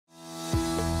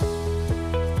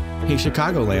Hey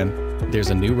Chicagoland,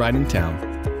 there's a new ride in town.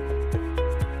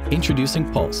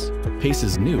 Introducing Pulse,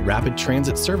 Pace's new rapid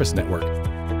transit service network,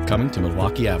 coming to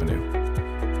Milwaukee Avenue.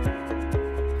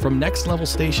 From next-level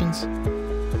stations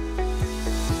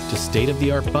to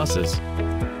state-of-the-art buses,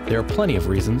 there are plenty of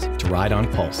reasons to ride on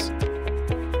Pulse.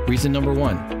 Reason number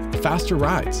 1, faster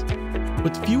rides.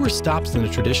 With fewer stops than a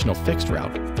traditional fixed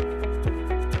route,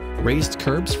 raised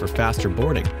curbs for faster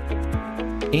boarding,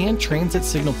 and transit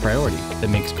signal priority that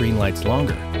makes green lights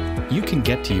longer, you can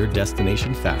get to your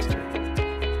destination faster.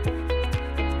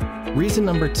 Reason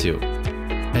number 2,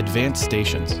 advanced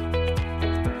stations.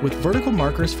 With vertical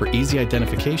markers for easy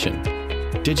identification,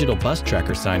 digital bus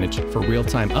tracker signage for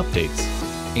real-time updates,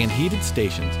 and heated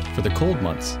stations for the cold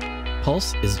months,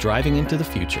 Pulse is driving into the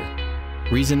future.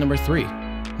 Reason number 3,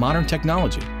 modern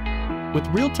technology. With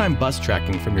real-time bus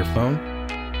tracking from your phone,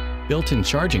 built-in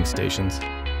charging stations,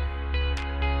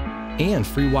 and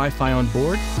free Wi-Fi on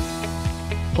board,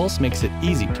 Pulse makes it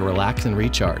easy to relax and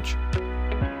recharge.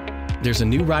 There's a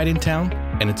new ride in town,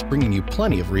 and it's bringing you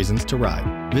plenty of reasons to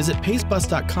ride. Visit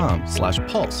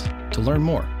pacebus.com/pulse to learn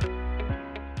more.